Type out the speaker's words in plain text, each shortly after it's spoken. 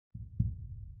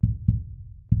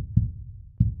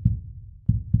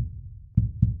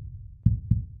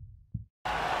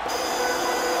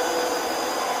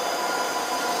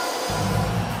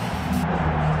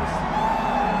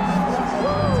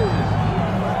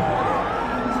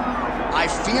I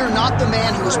fear not the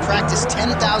man who has practiced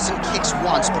 10,000 kicks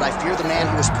once, but I fear the man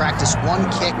who has practiced one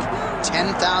kick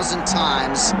 10,000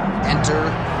 times. Enter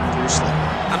Bruce Lee.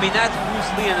 I mean, that's Bruce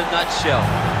Lee in a nutshell.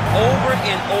 Over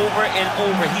and over and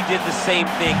over, he did the same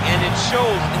thing, and it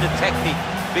shows in the technique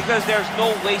because there's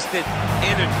no wasted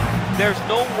energy. There's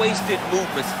no wasted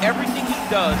movements. Everything he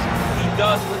does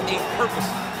with a purpose.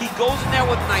 He goes in there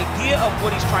with an idea of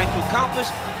what he's trying to accomplish,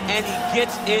 and he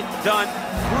gets it done.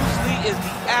 Bruce Lee is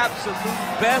the absolute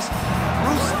best.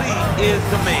 Bruce Lee is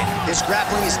the man. His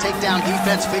grappling, his takedown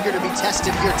defense figure to be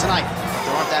tested here tonight.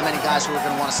 There aren't that many guys who are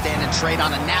going to want to stand and trade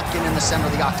on a napkin in the center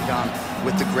of the octagon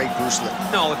with the great Bruce Lee.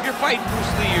 No, if you're fighting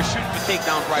Bruce Lee, you're shooting for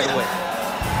takedowns right away.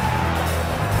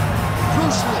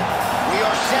 Bruce Lee, we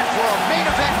are set for a main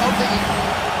event of the evening.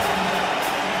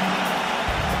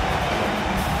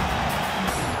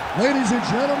 Ladies and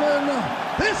gentlemen,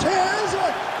 this is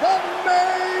the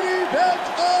main event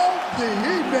of the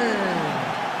evening.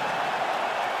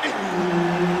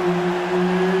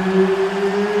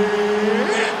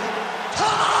 It's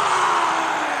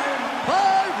time!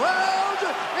 5 rounds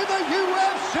in the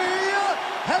UFC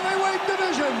heavyweight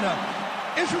division.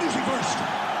 Introducing first,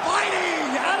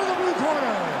 fighting out of the blue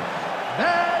corner,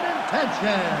 Bad Intentions.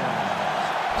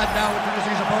 And now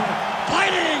introducing his opponent,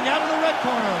 fighting out of the red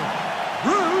corner,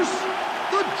 Bruce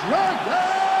the Dragon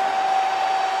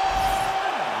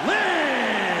Lee.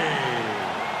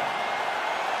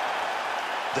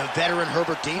 The veteran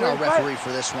Herbert Dean, our referee for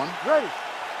this one. Ready.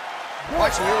 All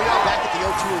right, so here we are back at the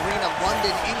O2 Arena,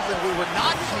 London, England. We were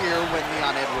not here when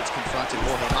Leon Edwards confronted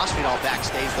Jorge Masvidal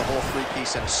backstage, the whole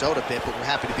three-piece and a soda bit, but we're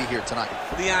happy to be here tonight.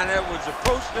 Leon Edwards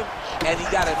approached him, and he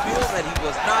got a deal that he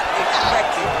was not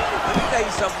expecting. Let me tell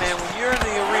you something, man. When you're in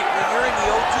the arena, when you're in the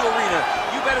O2 Arena,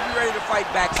 you better be ready to fight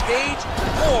backstage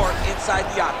or inside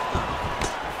the octagon.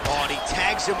 Oh, and he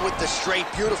tags him with the straight,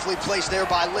 beautifully placed there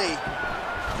by Lee.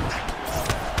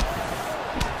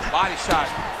 Body shot.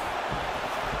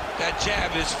 That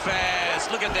jab is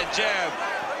fast. Look at that jab.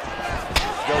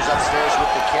 Goes upstairs with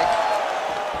the kick.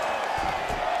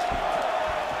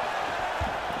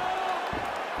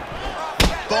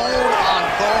 Bone on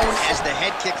bone as the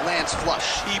head kick lands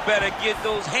flush. He better get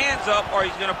those hands up or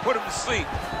he's gonna put him to sleep.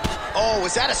 Oh,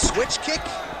 is that a switch kick?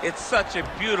 It's such a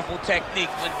beautiful technique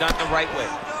when done the right way.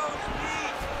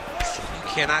 You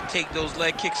cannot take those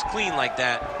leg kicks clean like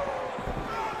that.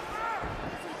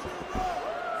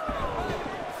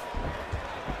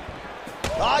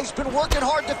 Ah, he's been working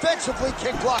hard defensively.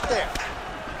 Kick block there.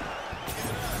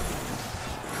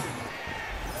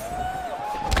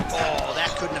 Oh,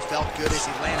 that couldn't have felt good as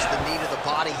he lands the knee to the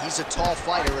body. He's a tall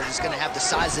fighter and he's going to have the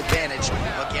size advantage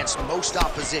against most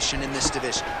opposition in this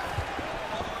division.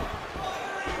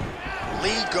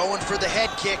 Lee going for the head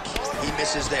kick. He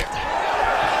misses there.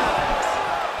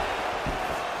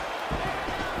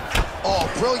 Oh,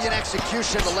 brilliant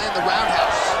execution to land the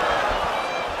roundhouse.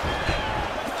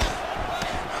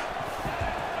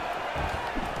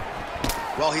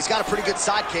 Well, he's got a pretty good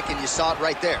sidekick, and you saw it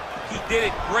right there. He did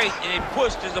it great, and it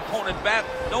pushed his opponent back.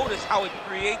 Notice how it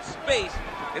creates space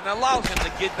and allows him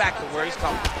to get back to where he's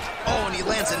coming. Oh, and he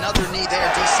lands another knee there,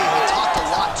 DC. He talked a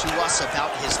lot to us about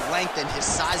his length and his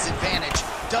size advantage.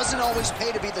 Doesn't always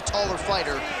pay to be the taller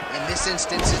fighter. In this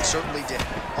instance, it certainly did.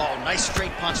 Oh, nice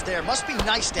straight punch there. Must be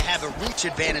nice to have a reach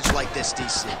advantage like this,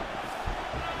 DC.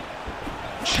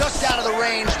 Just out of the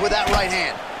range with that right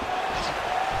hand.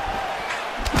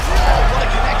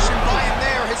 By him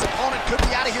there, his opponent could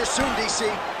be out of here soon, DC.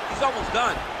 He's almost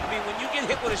done. I mean, when you get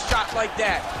hit with a shot like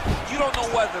that, you don't know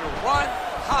whether to run,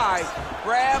 hide,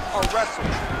 grab, or wrestle.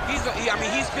 He's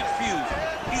confused.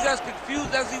 He's as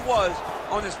confused as he was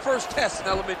on his first test in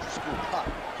elementary school.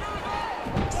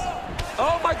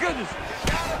 Oh, my goodness.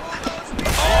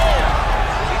 Oh,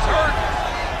 he's hurt.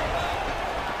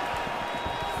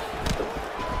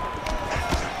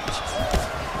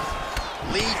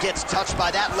 Lee gets touched by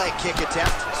that leg kick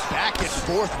attempt. Back and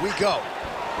forth we go.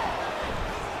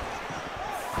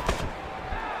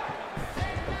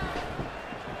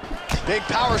 Big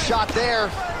power shot there.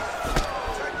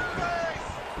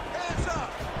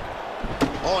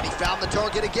 Oh, and he found the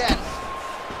target again.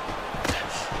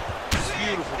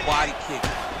 Beautiful body kick.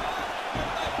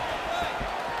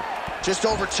 Just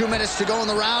over 2 minutes to go in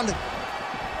the round.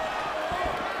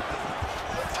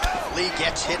 Lee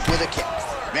gets hit with a kick.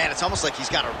 Man, it's almost like he's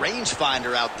got a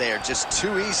rangefinder out there. Just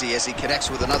too easy as he connects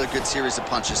with another good series of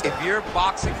punches. If you're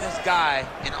boxing this guy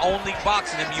and only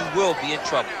boxing him, you will be in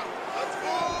trouble.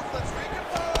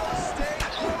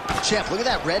 Champ, look at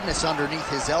that redness underneath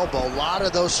his elbow. A lot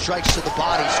of those strikes to the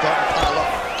body starting to pile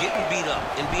up. Getting beat up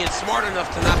and being smart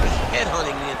enough to not be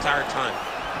headhunting the entire time.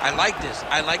 I like this.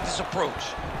 I like this approach.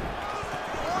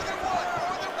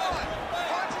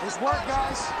 Nice work,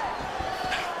 guys.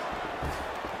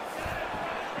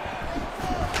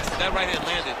 That right hand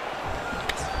landed.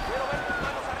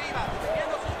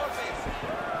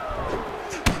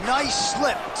 Nice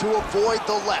slip to avoid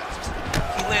the left.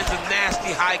 He lands a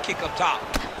nasty high kick up top.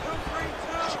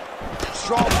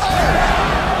 Strong.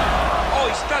 Oh,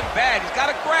 he's stunned bad. He's got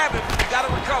to grab him. He's got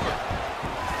to recover.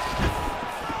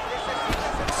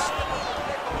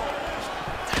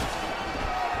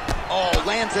 Oh,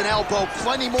 lands an elbow.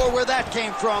 Plenty more where that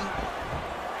came from.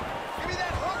 Give me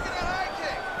that hook and a high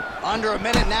kick. Under a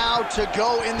minute now to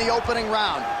go in the opening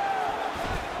round.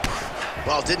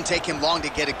 Well, it didn't take him long to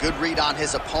get a good read on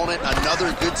his opponent.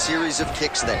 Another good series of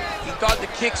kicks there. He thought the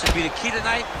kicks would be the key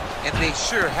tonight, and they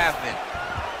sure have been.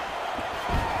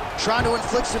 Trying to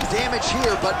inflict some damage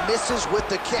here, but misses with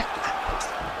the kick.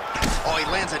 Oh, he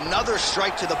lands another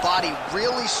strike to the body,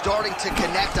 really starting to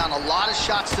connect on a lot of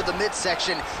shots to the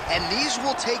midsection, and these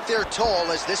will take their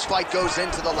toll as this fight goes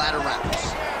into the latter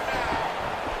rounds.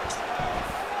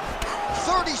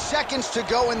 30 seconds to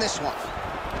go in this one.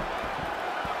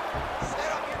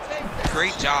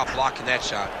 Great job blocking that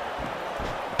shot.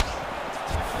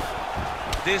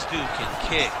 This dude can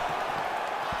kick.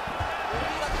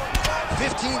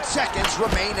 15 seconds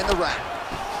remain in the round.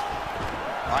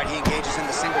 All right, he engages in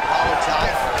the single collar tie.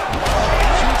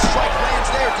 Huge strike lands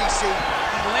there, DC.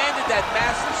 He landed that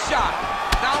massive shot.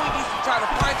 Now he needs to try to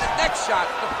find the next shot,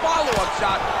 the follow-up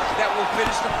shot that will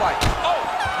finish the fight. Oh,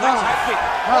 nice high kick.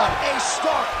 What a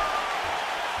start.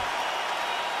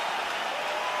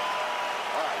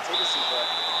 All right, take a seat, bud.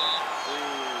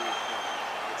 Breathe.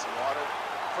 Get some water.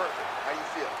 Perfect. How you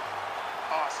feel?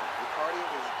 Awesome. Your cardio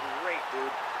is great, dude.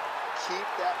 Keep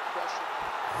that pressure.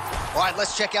 All right,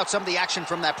 let's check out some of the action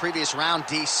from that previous round,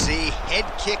 DC. Head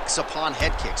kicks upon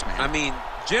head kicks, man. I mean,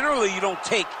 generally you don't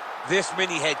take this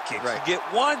many head kicks. Right. You get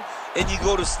one and you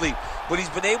go to sleep. But he's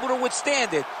been able to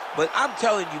withstand it. But I'm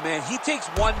telling you, man, he takes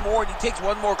one more and he takes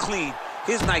one more clean.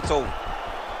 His night's over.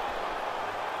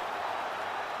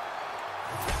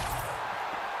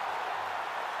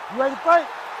 You ready to fight?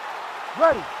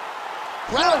 Ready.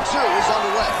 Round 2 is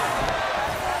underway.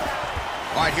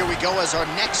 All right, here we go as our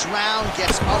next round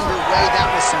gets underway. That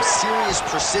was some serious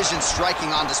precision striking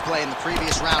on display in the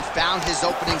previous round. Found his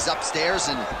openings upstairs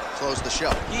and closed the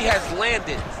show. He has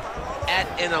landed at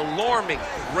an alarming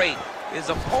rate. His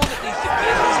opponent needs to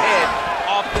get his head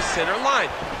off the center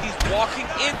line. He's walking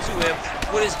into him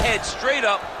with his head straight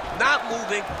up, not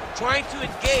moving, trying to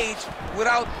engage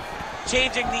without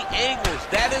changing the angles.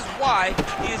 That is why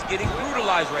he is getting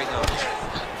brutalized right now.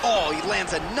 Oh, he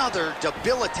lands another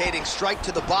debilitating strike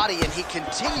to the body, and he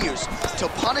continues to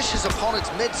punish his opponent's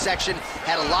midsection.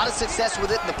 Had a lot of success with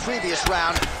it in the previous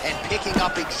round and picking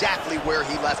up exactly where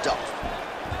he left off.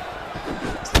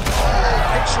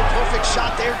 Oh, picture-perfect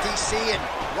shot there, DC, and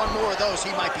one more of those,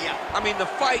 he might be out. I mean, the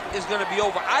fight is going to be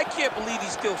over. I can't believe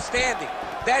he's still standing.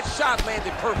 That shot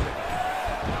landed perfect.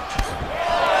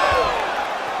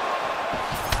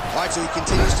 All right, so he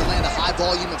continues to land a high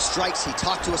volume of strikes. He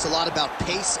talked to us a lot about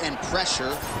pace and pressure,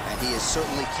 and he has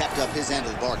certainly kept up his end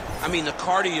of the bargain. I mean, the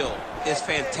cardio is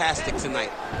fantastic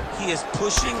tonight. He is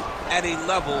pushing at a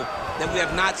level that we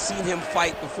have not seen him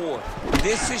fight before.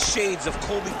 This is shades of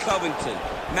Colby Covington,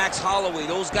 Max Holloway,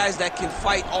 those guys that can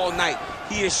fight all night.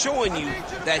 He is showing you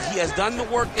that he has done the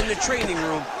work in the training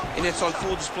room, and it's on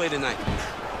full display tonight.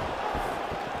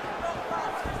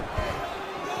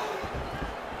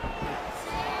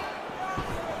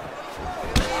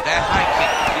 That high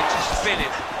kick gets you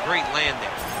spinning. Great land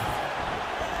there.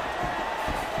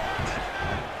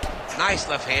 Nice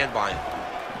left hand by him.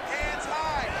 Hands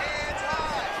high, hands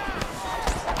high.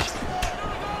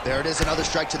 There it is, another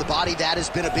strike to the body. That has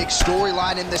been a big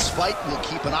storyline in this fight. We'll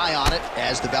keep an eye on it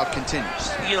as the bout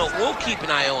continues. You know, we'll keep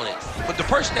an eye on it. But the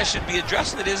person that should be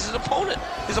addressing it is his opponent.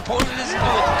 His opponent isn't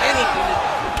doing anything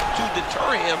to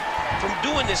deter him from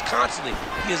doing this constantly.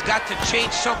 He has got to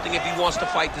change something if he wants to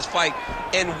fight this fight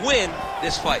and win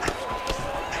this fight.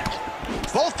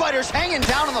 Both fighters hanging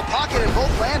down in the pocket and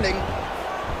both landing.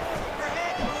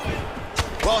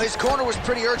 Well, his corner was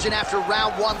pretty urgent after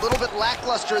round 1. A little bit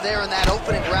lackluster there in that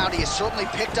opening round. He has certainly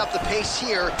picked up the pace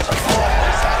here. Oh,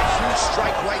 he's had a huge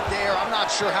strike right there. I'm not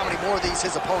sure how many more of these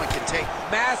his opponent can take.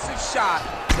 Massive shot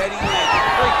that he landed.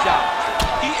 Great job.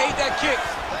 He ate that kick.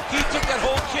 He took that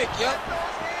whole kick, yep.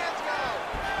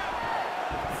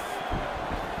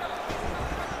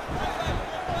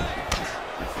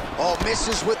 Oh,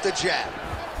 misses with the jab.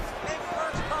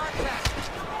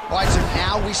 All right, so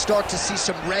now we start to see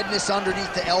some redness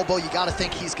underneath the elbow. You got to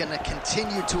think he's going to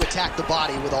continue to attack the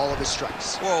body with all of his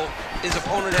strikes. Well, his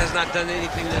opponent has not done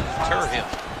anything to deter him.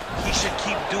 he should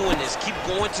keep doing this, keep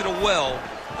going to the well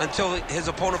until his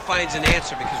opponent finds an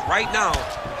answer, because right now,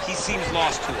 he seems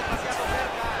lost to it.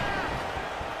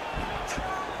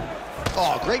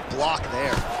 Oh, great block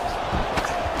there.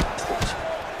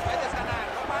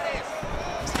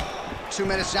 2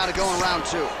 minutes now to go in round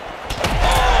 2. Oh,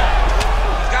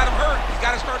 he's got him hurt. He's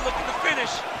got to start looking to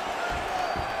finish.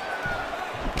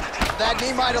 That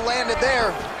knee might have landed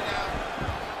there.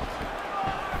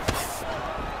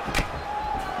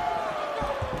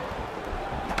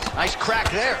 Nice crack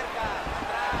there.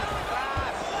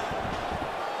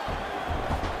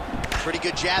 Pretty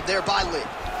good jab there by Lee.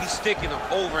 He's sticking him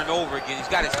over and over again. He's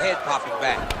got his head popping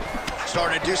back.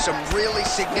 Starting to do some really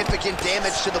significant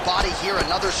damage to the body here.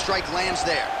 Another strike lands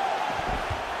there.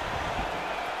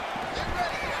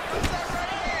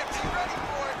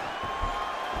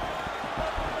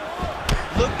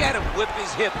 Look at him whip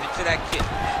his hip into that kick.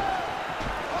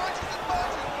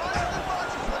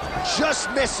 Just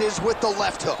misses with the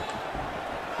left hook.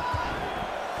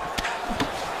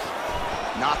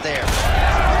 Not there.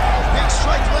 Big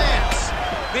strike lands.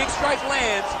 Big strike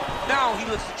lands. Now he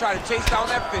looks to try to chase down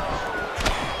that finish.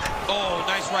 Oh,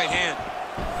 nice right hand.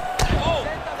 Oh!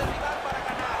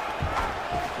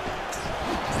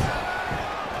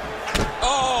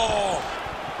 Oh!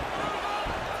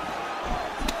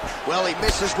 Well, he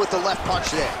misses with the left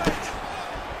punch there.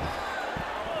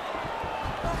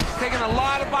 He's taking a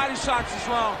lot of body shots this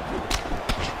round.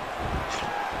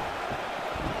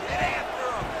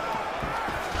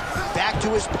 Back to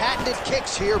his patented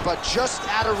kicks here, but just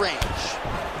out of range.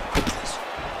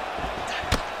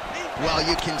 Well,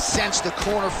 you can sense the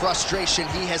corner frustration.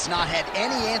 He has not had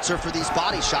any answer for these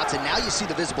body shots, and now you see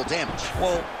the visible damage.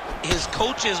 Well, his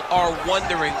coaches are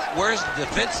wondering, where's the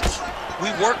defenses?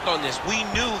 We worked on this. We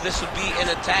knew this would be an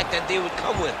attack that they would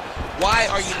come with. Why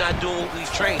are you not doing what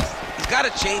we've trained? He's got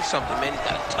to change something, man. He's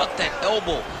got to tuck that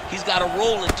elbow. He's got to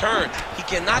roll and turn. He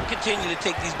cannot continue to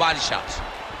take these body shots.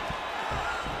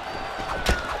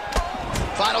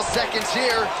 Final seconds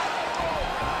here.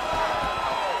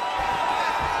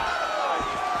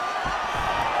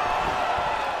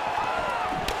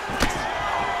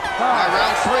 All right,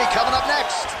 round 3 coming up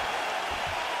next.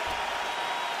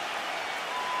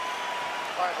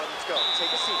 All right, let's go.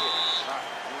 Take a seat here. All right,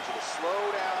 I need you to slow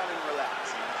down and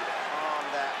relax. I need you to calm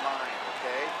that mind,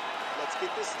 okay? Let's get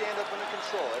this stand-up under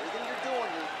control. Everything you're doing,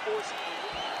 you're forcing.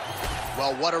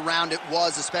 Well, what a round it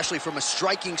was, especially from a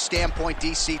striking standpoint.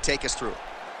 DC, take us through.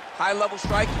 High-level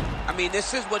striking. I mean,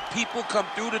 this is what people come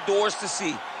through the doors to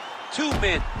see. 2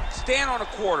 men stand on a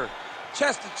quarter,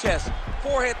 chest to chest,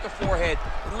 forehead to forehead,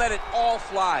 and let it all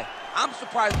fly. I'm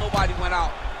surprised nobody went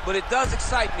out, but it does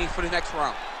excite me for the next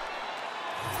round.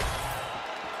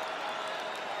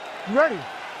 You ready?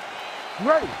 You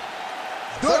ready?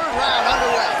 Third round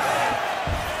underway.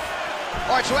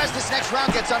 All right, so as this next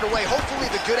round gets underway, hopefully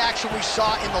the good action we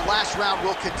saw in the last round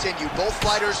will continue. Both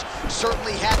fighters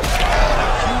certainly had a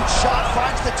huge shot,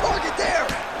 finds the target there.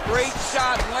 Great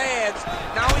shot lands.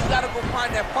 Now he's got to go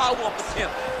find that follow-up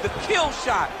attempt. The kill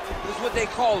shot is what they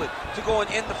call it, to go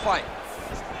and end the fight.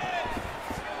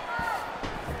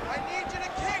 I need you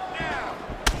to kick now.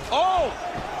 Oh!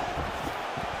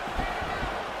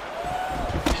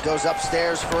 Goes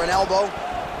upstairs for an elbow.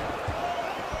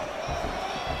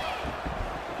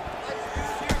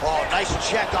 Oh, nice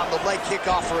check on the leg kick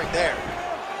offering there.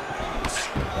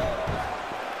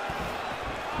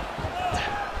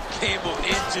 Game of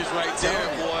inches right there,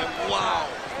 boy. Wow.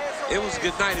 It was a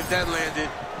good night if that landed.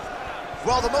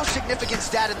 Well, the most significant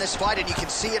stat in this fight, and you can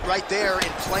see it right there in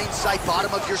plain sight,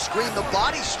 bottom of your screen, the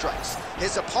body strikes.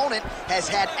 His opponent has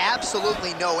had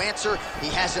absolutely no answer. He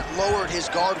hasn't lowered his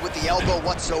guard with the elbow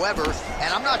whatsoever,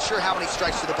 and I'm not sure how many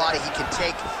strikes to the body he can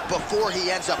take before he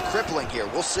ends up crippling here.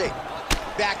 We'll see.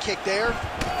 Back kick there.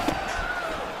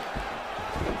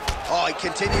 Oh, he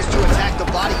continues to attack the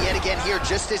body yet again here,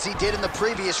 just as he did in the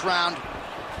previous round.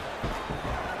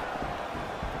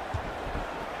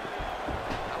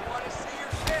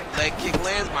 Leg kick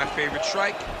lands, my favorite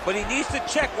strike. But he needs to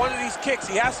check one of these kicks.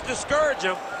 He has to discourage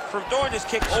him from throwing this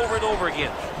kick over and over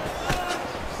again.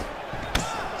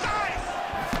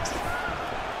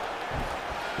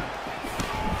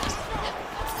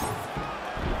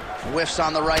 Whiffs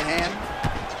on the right hand.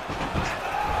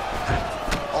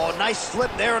 Oh, nice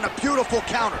flip there and a beautiful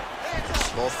counter.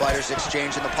 Both fighters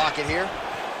exchange in the pocket here.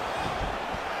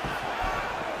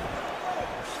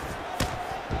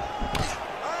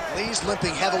 Lee's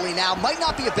limping heavily now. Might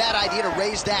not be a bad idea to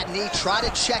raise that knee, try to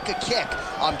check a kick.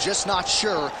 I'm just not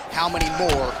sure how many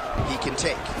more he can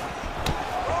take.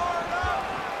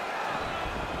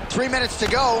 3 minutes to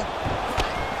go.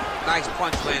 Nice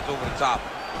punch lands over the top.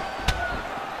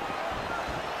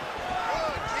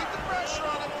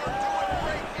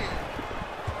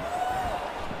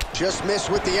 Just missed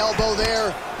with the elbow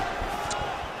there.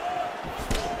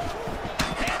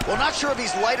 Well, not sure if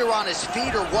he's lighter on his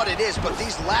feet or what it is, but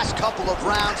these last couple of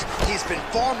rounds, he's been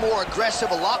far more aggressive,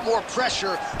 a lot more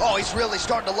pressure. Oh, he's really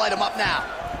starting to light him up now.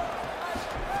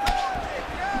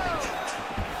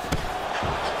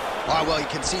 All right, well, you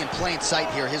can see in plain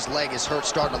sight here, his leg is hurt,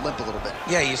 starting to limp a little bit.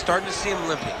 Yeah, you're starting to see him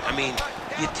limping. I mean,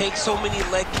 you take so many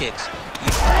leg kicks.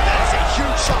 That is a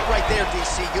huge shot right there,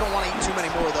 DC. You don't want to eat too many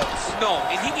more of those. No,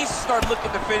 and he needs to start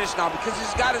looking to finish now because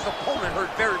he's got his opponent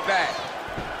hurt very bad.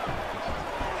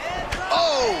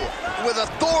 Oh, with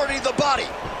authority to the body.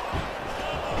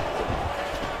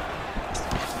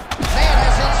 Man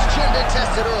has his chin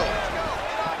tested early.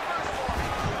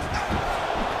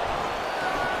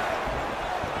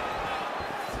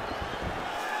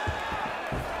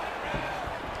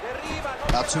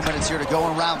 About 2 minutes here to go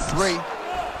in round 3.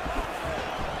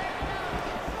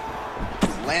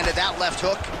 Landed that left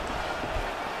hook.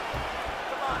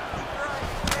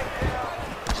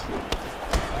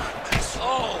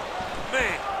 Oh,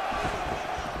 man.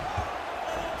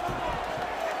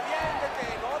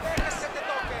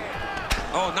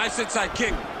 Oh, nice inside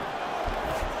kick.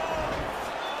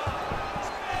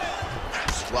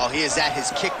 Well, he is at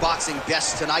his kickboxing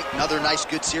best tonight. Another nice,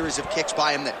 good series of kicks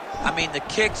by him there. I mean, the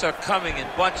kicks are coming in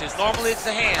bunches. Normally it's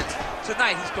the hands.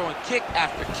 Tonight he's throwing kick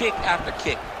after kick after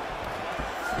kick.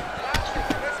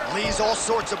 Lee's all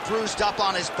sorts of bruised up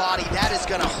on his body. That is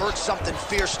going to hurt something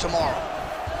fierce tomorrow.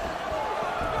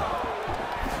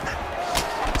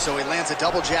 So he lands a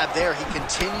double jab there. He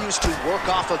continues to work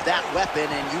off of that weapon,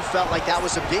 and you felt like that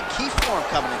was a big key for him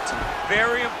coming into it.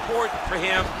 Very important for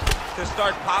him to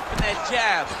start popping that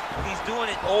jab. He's doing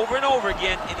it over and over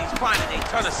again, and he's finding a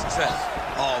ton of success.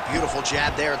 Oh, beautiful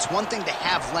jab there. It's one thing to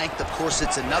have length. Of course,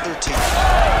 it's another to...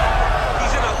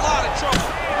 He's in a lot of trouble.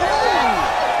 Ooh.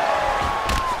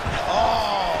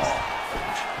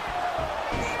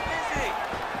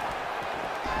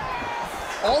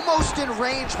 Almost in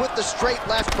range with the straight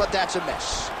left, but that's a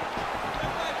miss.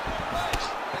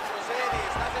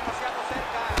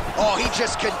 Oh, he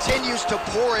just continues to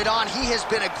pour it on. He has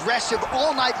been aggressive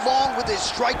all night long with his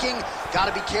striking. Got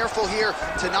to be careful here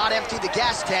to not empty the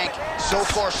gas tank. So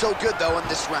far, so good, though, in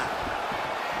this round.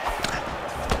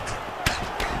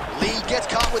 Lee gets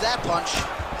caught with that punch.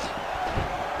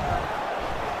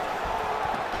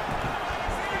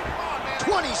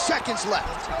 Seconds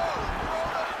left.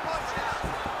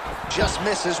 Just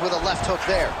misses with a left hook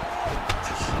there.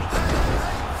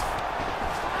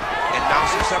 And now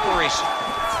some separation.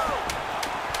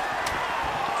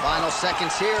 Final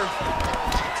seconds here.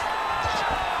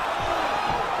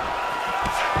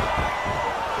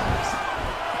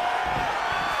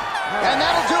 And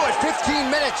that'll do it.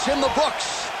 15 minutes in the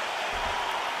books.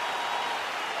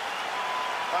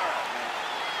 All right, man.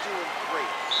 Doing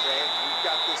great, okay? We've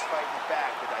got this fight in the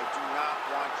bag, but I do not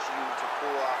want you to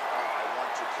pull off. I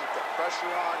want to keep the pressure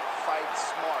on, fight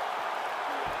smart.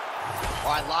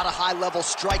 All right, a lot of high-level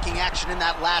striking action in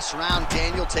that last round.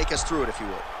 Daniel, take us through it, if you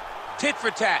would. Tit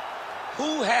for tat.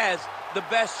 Who has the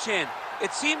best chin?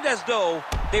 It seemed as though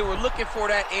they were looking for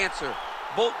that answer.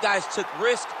 Both guys took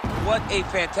risk. What a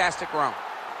fantastic round.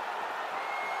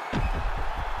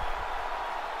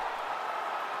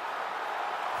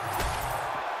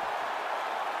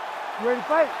 You ready to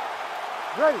fight?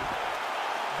 Ready.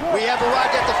 Good. We have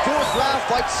arrived at the fourth round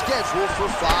fight scheduled for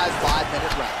 5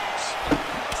 5-minute rounds.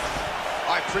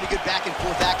 All right, pretty good back and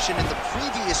forth action in the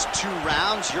previous 2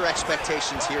 rounds. Your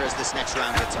expectations here as this next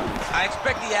round gets underway? I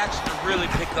expect the action to really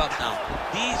pick up now.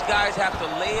 These guys have to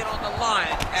lay it on the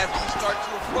line as we start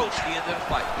to approach the end of the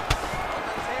fight.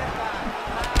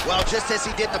 Well, just as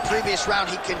he did in the previous round,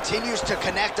 he continues to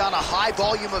connect on a high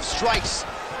volume of strikes.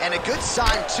 And a good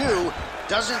sign, too,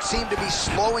 doesn't seem to be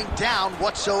slowing down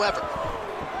whatsoever.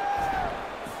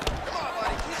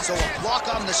 So a block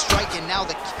on the strike, and now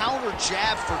the counter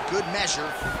jab for good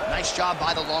measure. Nice job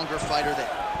by the longer fighter there.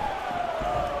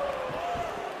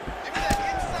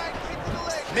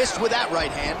 Missed with that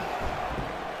right hand.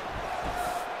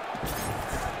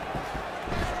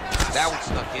 That one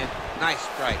snuck in. Nice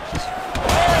strike.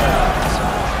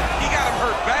 He got him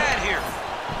hurt bad here.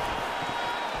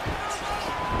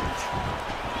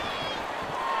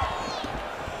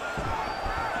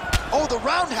 Oh, the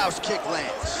roundhouse kick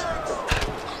lands.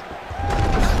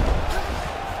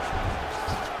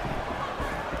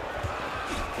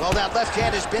 Well, that left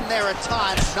hand has been there at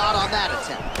times, not on that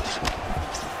attempt.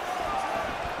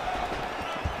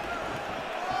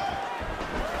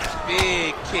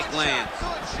 Big kick lands.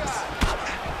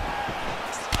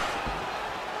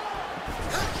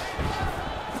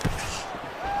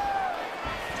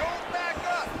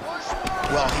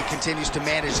 Well, he continues to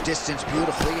manage distance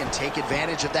beautifully and take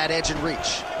advantage of that edge and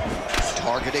reach.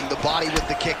 Targeting the body with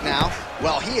the kick now.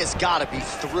 Well, he has got to be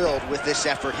thrilled with this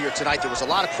effort here tonight. There was a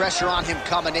lot of pressure on him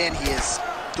coming in. He has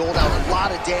doled out a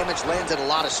lot of damage, landed a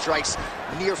lot of strikes,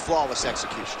 near flawless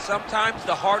execution. Sometimes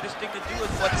the hardest thing to do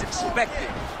is what's expected.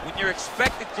 When you're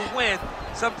expected to win,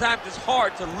 sometimes it's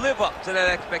hard to live up to that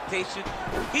expectation.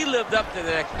 He lived up to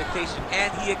that expectation,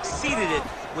 and he exceeded it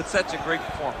with such a great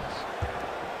performance.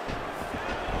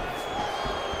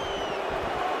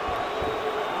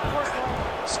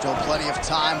 Still plenty of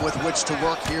time with which to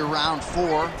work here, round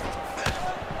 4.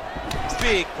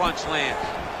 Big punch lands.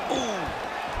 Ooh.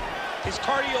 His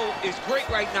cardio is great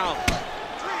right now.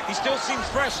 He still seems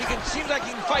fresh. Seems like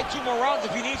he can fight 2 more rounds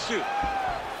if he needs to.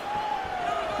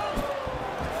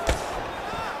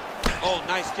 Oh,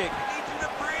 nice kick.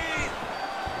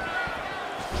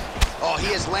 Oh, he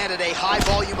has landed a high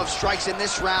volume of strikes in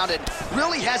this round and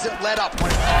really hasn't let up. You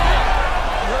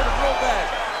heard him real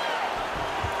bad.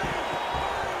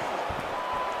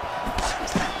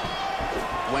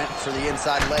 Went for the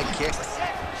inside leg kick.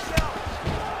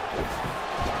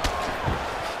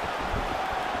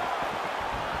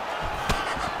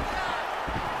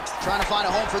 Trying to find a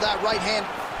home for that right hand.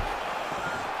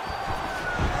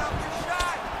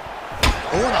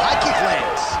 Oh, and the high kick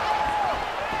lands.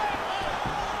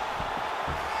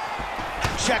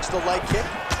 Checks the leg kick.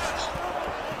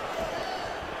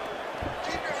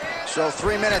 So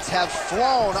 3 minutes have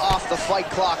flown off the fight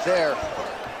clock there.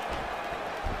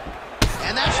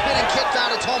 And that spinning kick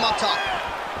down its home up top.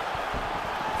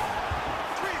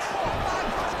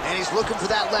 And he's looking for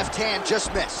that left hand,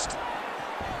 just missed.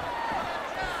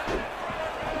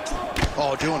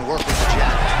 Oh, doing work with the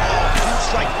jab. Oh, 2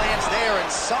 strike lands there,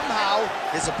 and somehow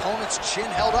his opponent's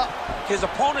chin held up. His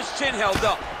opponent's chin held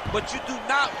up, but you do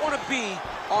not want to be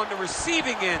on the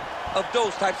receiving end of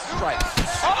those types of strikes.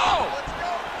 Oh!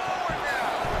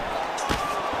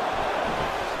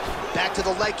 Back to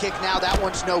the leg kick now. That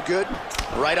one's no good.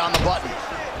 Right on the button.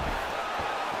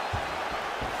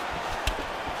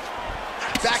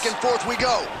 Back and forth we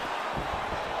go.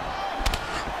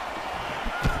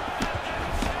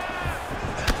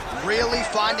 Really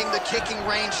finding the kicking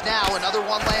range now. Another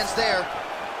one lands there.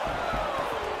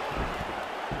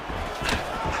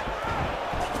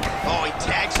 Oh, he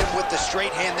tags him with the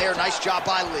straight hand there. Nice job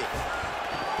by Lee.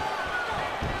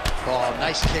 Oh,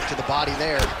 nice kick to the body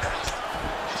there.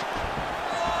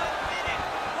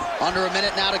 Under a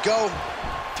minute now to go.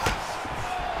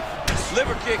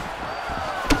 Liver kick.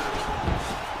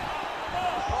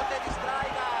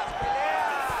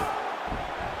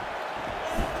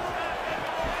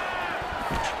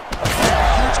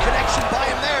 Huge connection by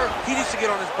him there. He needs to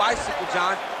get on his bicycle,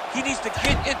 John. He needs to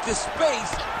get into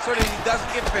space so that he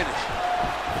doesn't get finished.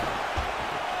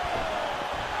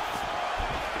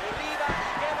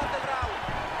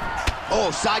 Oh,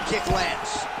 side kick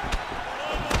lands.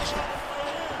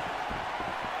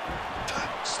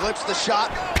 Slips the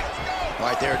shot. All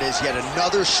right, there it is. Yet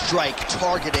another strike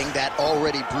targeting that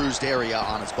already bruised area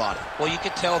on his body. Well, you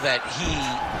could tell that he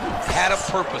had a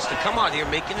purpose to come out here,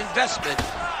 make an investment,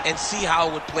 and see how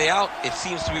it would play out. It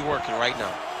seems to be working right now.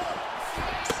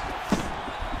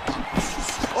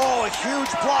 Oh, a huge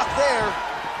block there.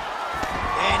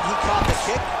 And he caught the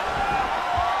kick.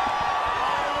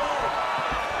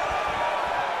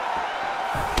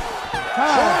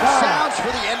 Horn sounds for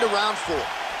the end of round 4.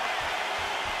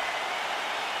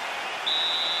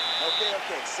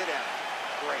 Okay, sit down.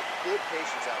 Great. Good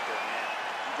patience out there, man.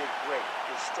 You did great.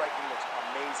 Your striking looks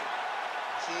amazing.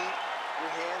 Keep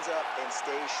your hands up and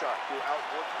stay sharp. You're out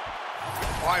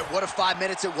working. All right, what a 5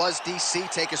 minutes it was, DC.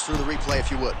 Take us through the replay if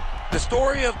you would. The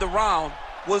story of the round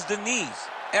was the knees.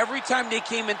 Every time they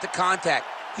came into contact,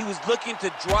 he was looking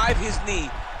to drive his knee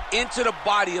into the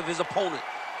body of his opponent.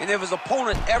 And if his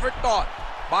opponent ever thought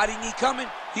body knee coming,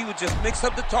 he would just mix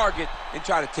up the target and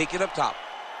try to take it up top.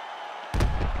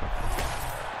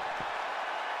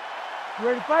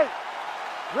 Ready to fight?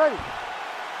 Ready.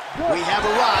 Good. We have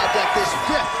arrived at this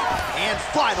 5th and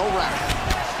final round.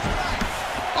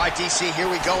 All right, DC, here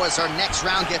we go as our next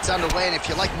round gets underway. And if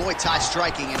you like Muay Thai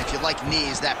striking and if you like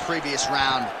knees, that previous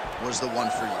round was the one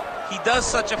for you. He does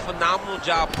such a phenomenal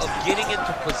job of getting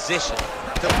into position.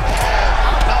 How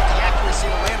about the accuracy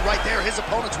to land right there? His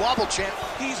opponent's wobble champ.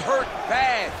 He's hurt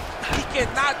bad. He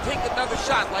cannot take another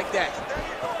shot like that.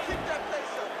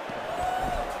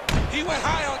 He went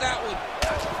high on that one.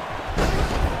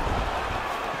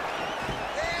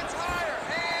 Hands higher,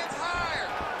 hands higher.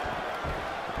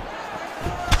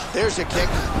 There's a kick.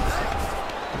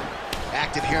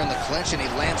 Active here in the clinch, and he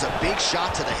lands a big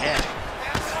shot to the head.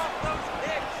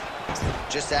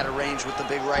 Just out of range with the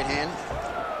big right hand.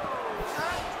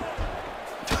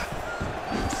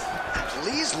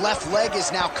 Lee's left leg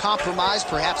is now compromised.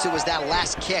 Perhaps it was that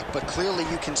last kick, but clearly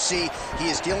you can see he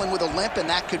is dealing with a limp, and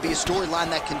that could be a storyline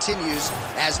that continues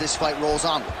as this fight rolls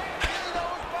onward.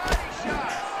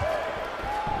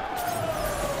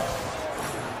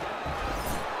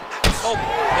 Oh,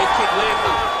 they kick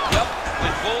landed. Yep,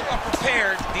 when both are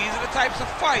prepared, these are the types of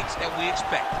fights that we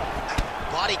expect.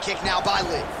 Body kick now by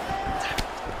Lee.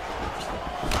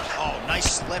 Oh,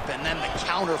 nice slip, and then the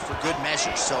counter for good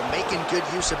measure. So making good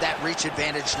use of that reach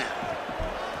advantage now.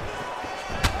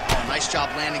 Oh, nice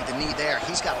job landing the knee there.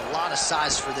 He's got a lot of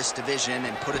size for this division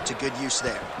and put it to good use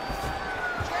there.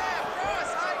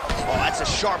 Oh, that's a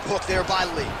sharp hook there by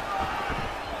Lee.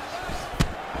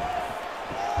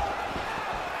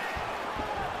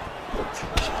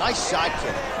 Nice side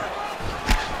kick.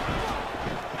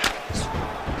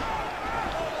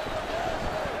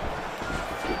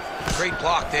 Great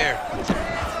block there.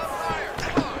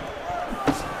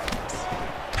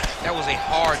 That was a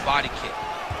hard body kick.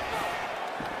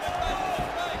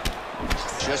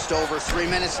 Just over 3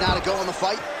 minutes now to go in the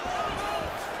fight.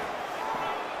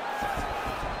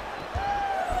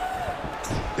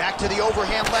 Back to the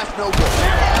overhand left, no good.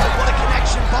 Oh, what a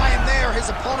connection by him there.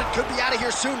 His opponent could be out of here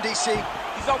soon, DC.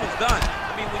 He's almost done.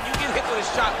 I mean, when you get hit with a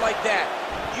shot like that,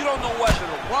 you don't know whether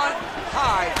to run,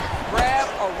 hide, grab,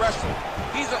 or wrestle.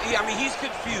 He's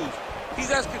confused.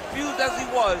 He's as confused as he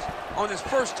was on his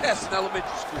first test in elementary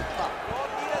school.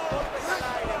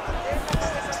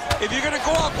 If you're gonna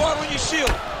go out on your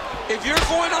shield. If you're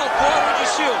going out, go out on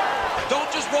your shield.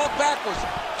 Don't just walk backwards.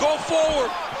 Go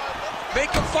forward.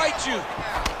 Make him fight you.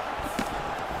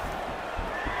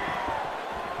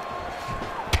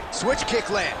 Switch kick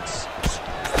lands.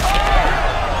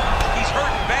 He's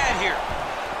hurting bad here.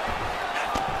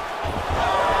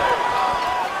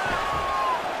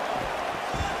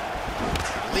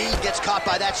 Lee gets caught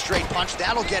by that straight punch.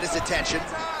 That'll get his attention.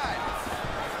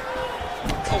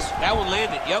 Oh, that one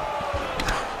landed, yep.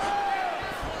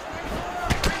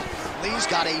 Lee's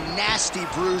got a nasty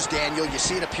bruise, Daniel. You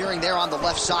see it appearing there on the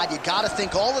left side. You got to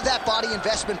think all of that body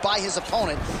investment by his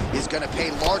opponent is going to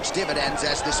pay large dividends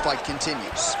as this fight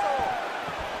continues.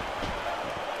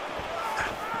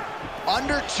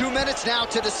 Under 2 minutes now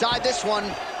to decide this one.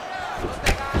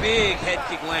 Big head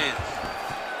kick lands.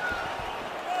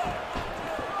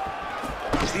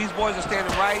 These boys are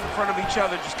standing right in front of each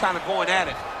other, just kind of going at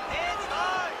it.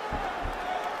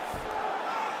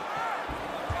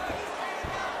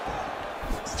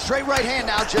 Straight right hand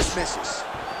now, just misses.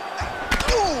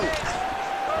 Ooh!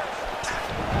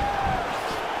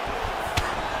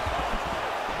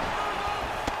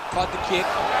 Caught the kick.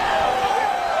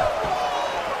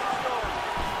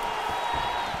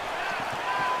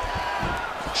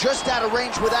 Just out of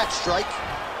range with that strike.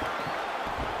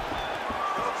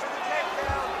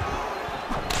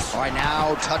 All right,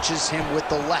 now touches him with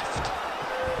the left.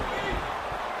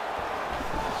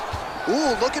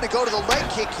 Ooh, looking to go to the leg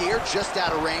kick here, just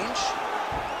out of range.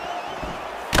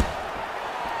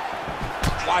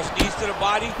 Watch knees to the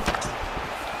body.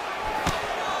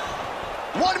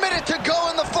 1 minute to go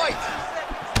in the fight.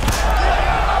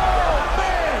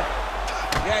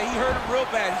 Yeah, he hurt him real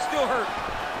bad. He's still hurt.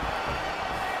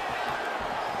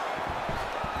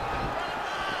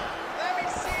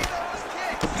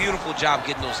 Beautiful job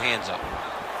getting those hands up.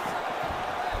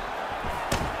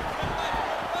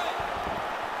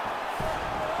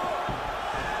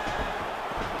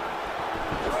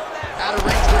 Out of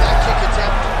range with that kick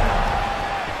attempt.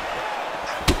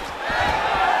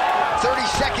 30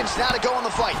 seconds now to go in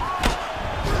the fight.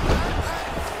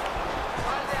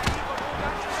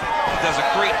 He does a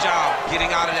great job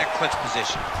getting out of that clinch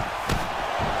position.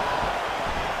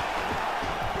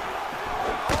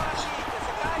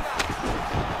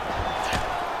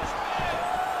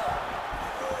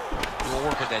 We'll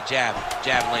work with that jab.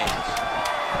 Jab lands.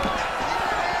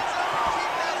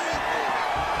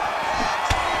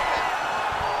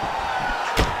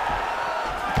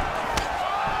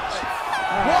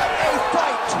 What a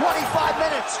fight! 25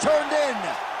 minutes turned in.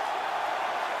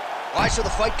 All right, so the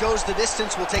fight goes the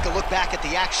distance. We'll take a look back at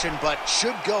the action, but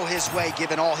should go his way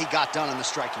given all he got done in the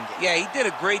striking game. Yeah, he did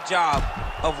a great job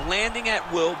of landing at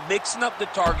will, mixing up the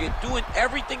target, doing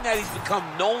everything that he's become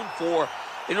known for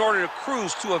in order to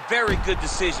cruise to a very good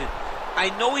decision. I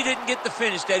know he didn't get the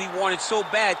finish that he wanted so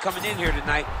bad coming in here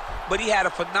tonight, but he had a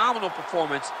phenomenal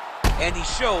performance, and he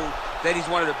showed that he's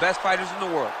one of the best fighters in the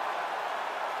world.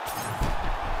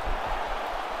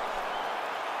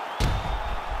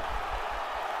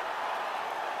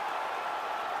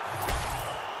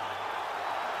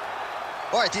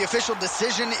 All right, the official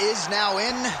decision is now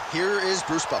in. Here is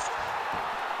Bruce Buffer.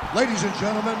 Ladies and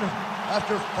gentlemen,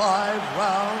 After 5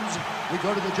 rounds, we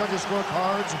go to the judges'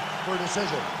 scorecards for a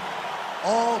decision.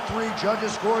 All 3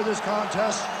 judges score this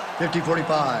contest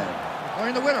 50-45.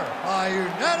 Declaring the winner by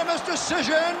unanimous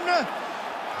decision,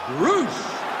 Bruce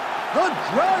the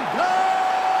Dragon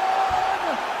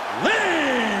Lee!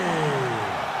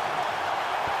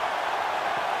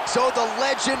 So the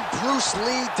legend Bruce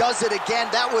Lee does it again.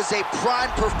 That was a prime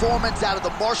performance out of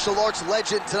the martial arts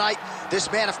legend tonight. This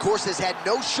man, of course, has had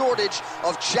no shortage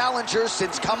of challengers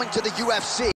since coming to the UFC.